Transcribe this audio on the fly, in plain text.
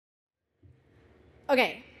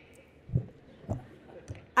Okay.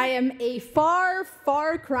 I am a far,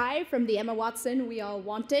 far cry from the Emma Watson we all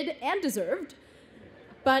wanted and deserved,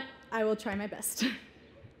 but I will try my best.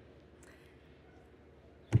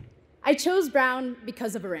 I chose Brown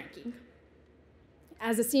because of a ranking.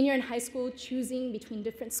 As a senior in high school, choosing between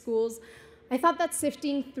different schools, I thought that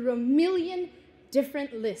sifting through a million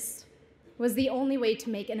different lists was the only way to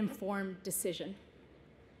make an informed decision.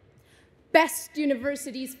 Best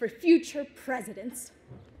universities for future presidents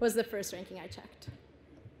was the first ranking I checked.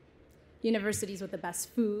 Universities with the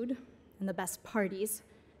best food and the best parties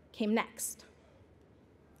came next.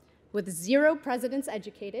 With 0 presidents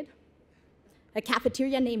educated, a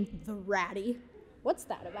cafeteria named The Ratty, what's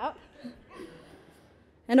that about?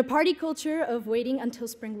 And a party culture of waiting until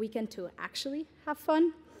spring weekend to actually have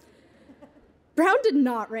fun, Brown did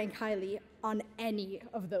not rank highly on any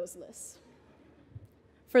of those lists.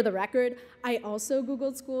 For the record, I also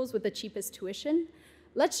Googled schools with the cheapest tuition.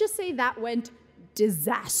 Let's just say that went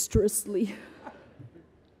disastrously.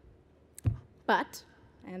 But,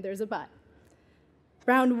 and there's a but,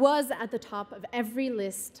 Brown was at the top of every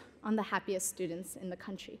list on the happiest students in the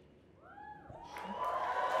country.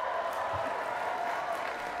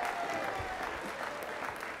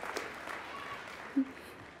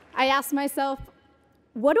 I asked myself,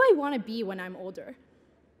 what do I want to be when I'm older?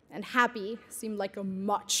 And happy seemed like a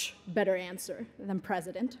much better answer than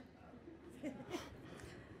president.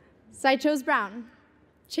 So I chose Brown,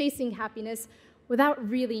 chasing happiness without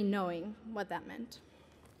really knowing what that meant.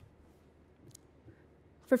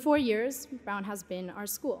 For 4 years, Brown has been our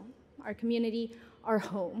school, our community, our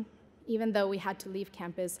home, even though we had to leave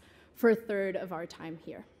campus for a third of our time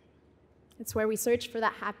here. It's where we search for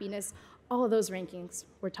that happiness all those rankings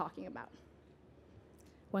we're talking about.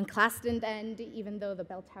 When class didn't end, even though the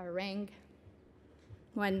bell tower rang,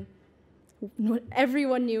 when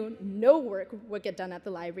everyone knew no work would get done at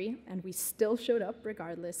the library, and we still showed up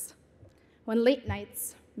regardless, when late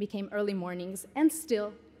nights became early mornings, and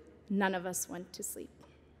still none of us went to sleep.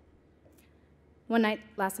 One night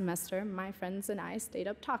last semester, my friends and I stayed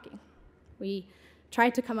up talking. We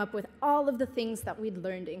tried to come up with all of the things that we'd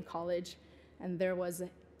learned in college, and there was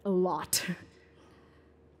a lot.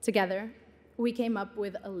 Together, we came up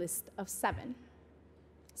with a list of 7.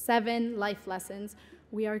 7 life lessons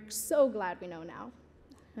we are so glad we know now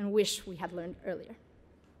and wish we had learned earlier.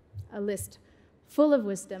 A list full of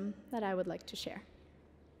wisdom that I would like to share.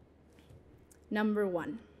 Number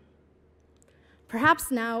 1,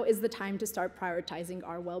 perhaps now is the time to start prioritizing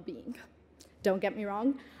our well-being. Don't get me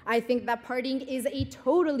wrong, I think that partying is a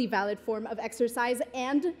totally valid form of exercise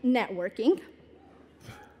and networking.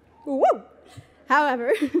 Woo!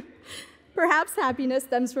 However, perhaps happiness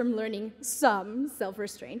stems from learning some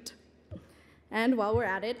self-restraint. And while we're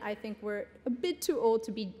at it, I think we're a bit too old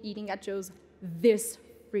to be eating at Joe's this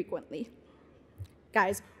frequently.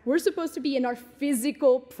 Guys, we're supposed to be in our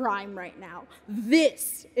physical prime right now.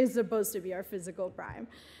 This is supposed to be our physical prime.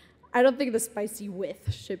 I don't think the spicy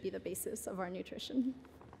with should be the basis of our nutrition.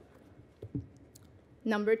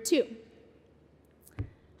 Number 2,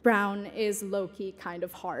 Brown is low-key kind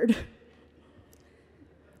of hard.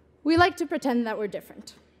 We like to pretend that we're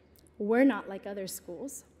different. We're not like other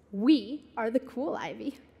schools. We are the cool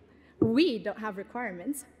Ivy. We don't have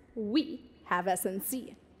requirements. We have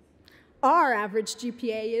SNC. Our average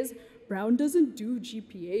GPA is, Brown doesn't do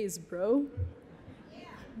GPAs, bro. Yeah.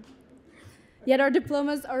 Yet our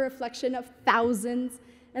diplomas are a reflection of thousands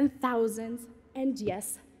and thousands, and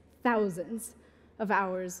yes, thousands of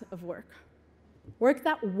hours of work. Work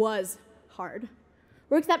that was hard.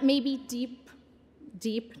 Work that maybe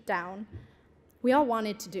deep down, we all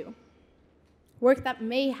wanted to do. Work that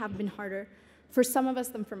may have been harder for some of us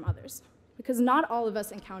than from others, because not all of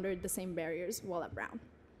us encountered the same barriers while at Brown.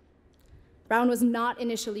 Brown was not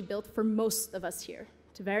initially built for most of us here,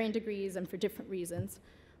 to varying degrees and for different reasons,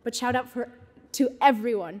 but shout out to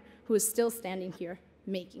everyone who is still standing here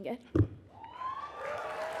making it.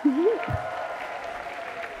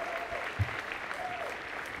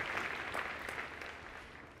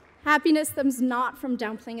 Happiness stems not from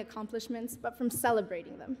downplaying accomplishments, but from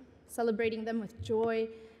celebrating them with joy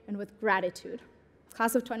and with gratitude.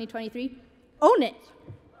 Class of 2023, own it.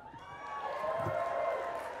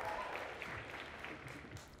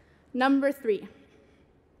 Number 3,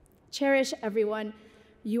 cherish everyone.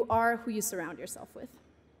 You are who you surround yourself with.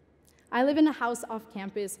 I live in a house off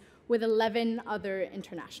campus with 11 other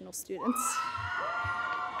international students.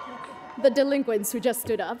 The delinquents who just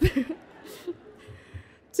stood up.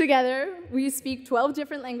 Together, we speak 12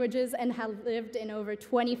 different languages and have lived in over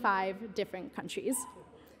 25 different countries.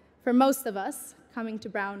 For most of us, coming to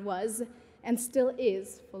Brown was and still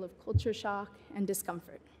is full of culture shock and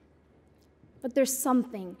discomfort. But there's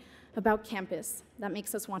something about campus that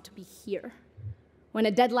makes us want to be here, when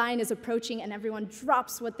a deadline is approaching and everyone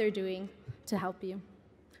drops what they're doing to help you.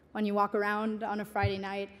 When you walk around on a Friday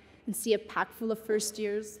night and see a pack full of first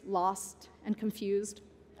years, lost and confused,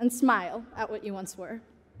 and smile at what you once were.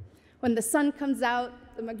 When the sun comes out,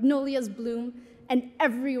 the magnolias bloom, and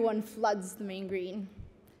everyone floods the main green.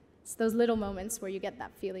 It's those little moments where you get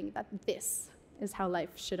that feeling that this is how life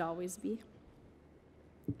should always be.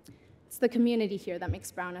 It's the community here that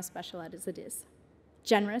makes Brown as special as it is.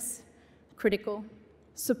 Generous, critical,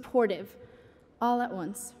 supportive, all at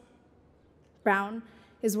once. Brown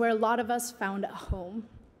is where a lot of us found a home,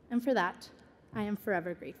 and for that, I am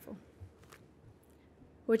forever grateful.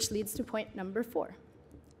 Which leads to point number 4.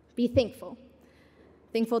 Be thankful.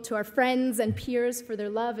 Thankful to our friends and peers for their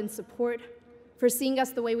love and support, for seeing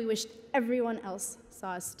us the way we wished everyone else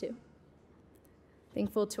saw us too.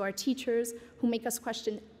 Thankful to our teachers who make us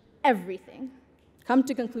question everything, come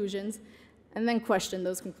to conclusions, and then question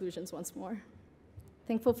those conclusions once more.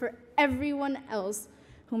 Thankful for everyone else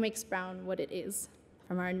who makes Brown what it is,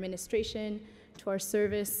 from our administration to our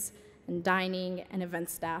service and dining and event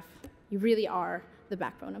staff. You really are the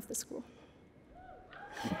backbone of the school.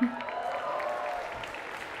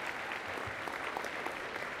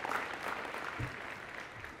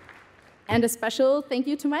 And a special thank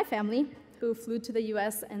you to my family, who flew to the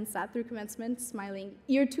US and sat through commencement, smiling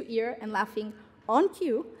ear to ear and laughing on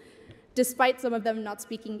cue, despite some of them not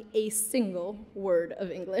speaking a single word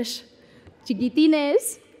of English.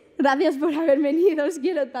 Chiquitines, gracias por haber venido, os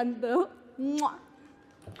quiero tanto. Mwah.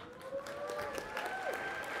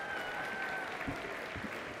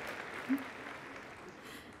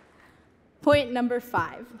 Point number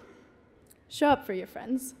 5, show up for your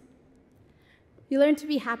friends. You learn to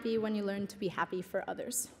be happy when you learn to be happy for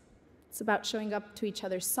others. It's about showing up to each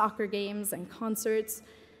other's soccer games and concerts.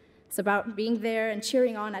 It's about being there and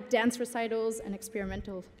cheering on at dance recitals and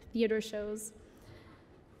experimental theater shows.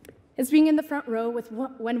 It's being in the front row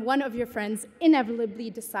when one of your friends inevitably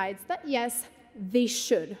decides that, yes, they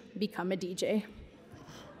should become a DJ.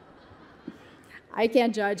 I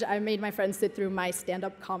can't judge. I made my friends sit through my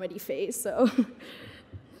stand-up comedy phase, so.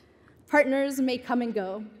 Partners may come and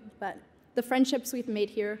go, but the friendships we've made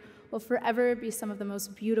here will forever be some of the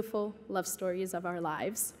most beautiful love stories of our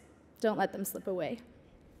lives. Don't let them slip away.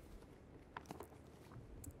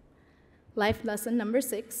 Life lesson number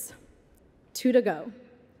 6, 2 to go.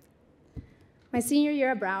 My senior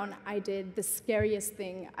year at Brown, I did the scariest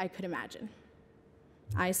thing I could imagine.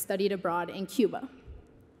 I studied abroad in Cuba.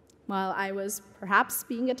 While I was perhaps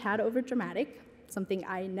being a tad overdramatic, something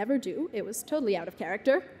I never do, it was totally out of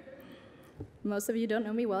character. Most of you don't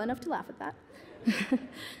know me well enough to laugh at that.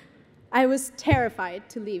 I was terrified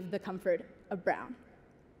to leave the comfort of Brown.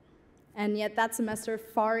 And yet that semester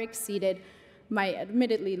far exceeded my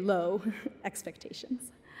admittedly low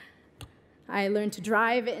expectations. I learned to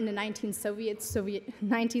drive in a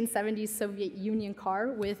 1970s Soviet Union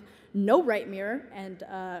car with no right mirror and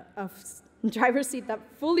a driver's seat that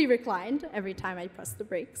fully reclined every time I pressed the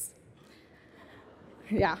brakes.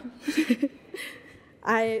 Yeah.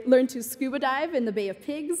 I learned to scuba dive in the Bay of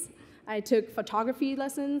Pigs. I took photography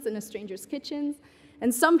lessons in a stranger's kitchen,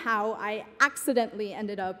 and somehow I accidentally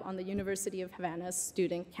ended up on the University of Havana's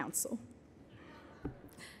Student Council.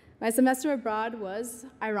 My semester abroad was,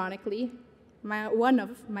 ironically, one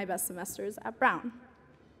of my best semesters at Brown.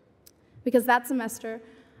 Because that semester,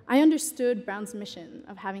 I understood Brown's mission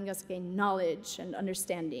of having us gain knowledge and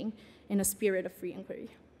understanding in a spirit of free inquiry.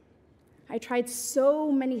 I tried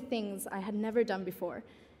so many things I had never done before,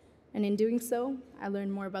 and in doing so, I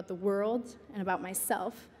learned more about the world and about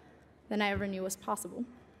myself than I ever knew was possible.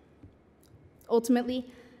 Ultimately,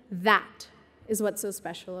 that is what's so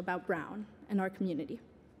special about Brown and our community.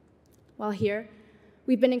 While here,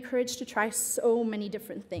 we've been encouraged to try so many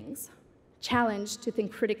different things, challenged to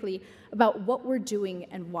think critically about what we're doing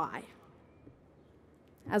and why.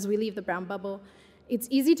 As we leave the Brown bubble, it's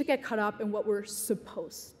easy to get caught up in what we're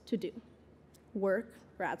supposed to do. Work,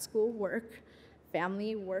 grad school, work,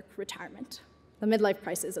 family, work, retirement. The midlife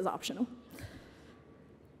crisis is optional.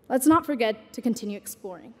 Let's not forget to continue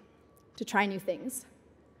exploring, to try new things,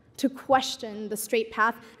 to question the straight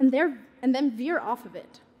path and then veer off of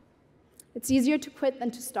it. It's easier to quit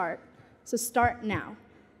than to start, so start now.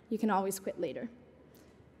 You can always quit later.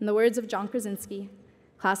 In the words of John Krasinski,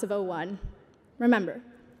 class of '01, remember,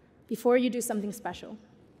 before you do something special,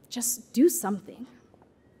 just do something.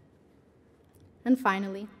 And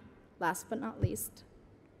finally, last but not least,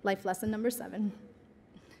 life lesson number 7,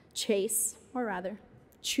 chase, or rather,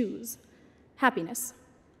 choose happiness.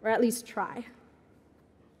 or at least try.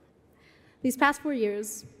 These past 4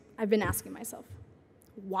 years, I've been asking myself,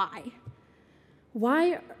 why?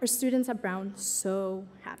 Why are students at Brown so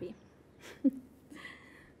happy?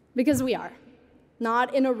 Because we are.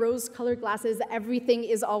 Not in a rose-colored glasses, everything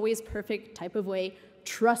is always perfect type of way.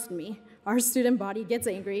 Trust me, our student body gets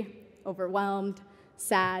angry, overwhelmed,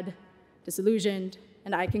 sad, disillusioned,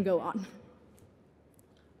 and I can go on.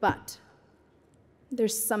 But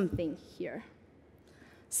there's something here.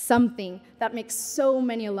 Something that makes so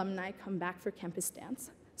many alumni come back for campus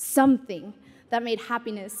dance. Something that made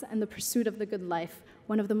happiness and the pursuit of the good life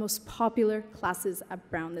one of the most popular classes at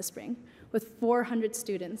Brown this spring, with 400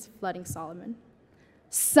 students flooding Solomon.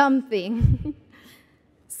 Something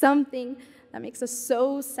that makes us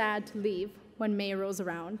so sad to leave when May rolls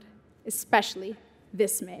around, especially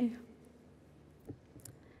this May.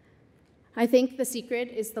 I think the secret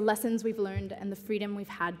is the lessons we've learned and the freedom we've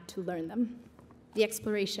had to learn them. The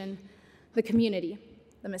exploration, the community,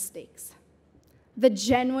 the mistakes. The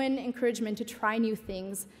genuine encouragement to try new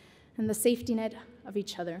things, and the safety net of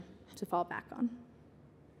each other to fall back on.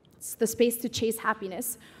 It's the space to chase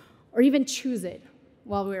happiness, or even choose it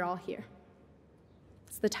while we're all here.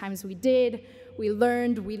 It's the times we did, we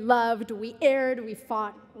learned, we loved, we erred, we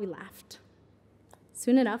fought, we laughed.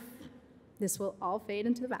 Soon enough, this will all fade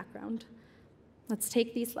into the background. Let's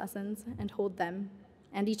take these lessons and hold them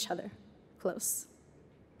and each other close.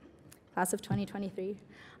 Class of 2023,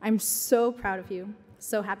 I'm so proud of you,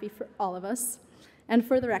 so happy for all of us. And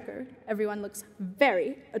for the record, everyone looks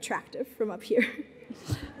very attractive from up here.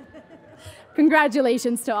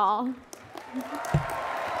 Congratulations to all.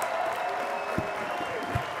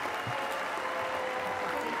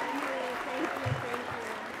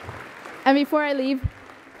 And before I leave,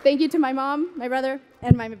 thank you to my mom, my brother,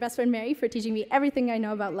 and my best friend Mary for teaching me everything I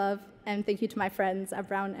know about love. And thank you to my friends at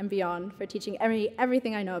Brown and beyond for teaching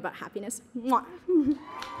everything I know about happiness. Mwah.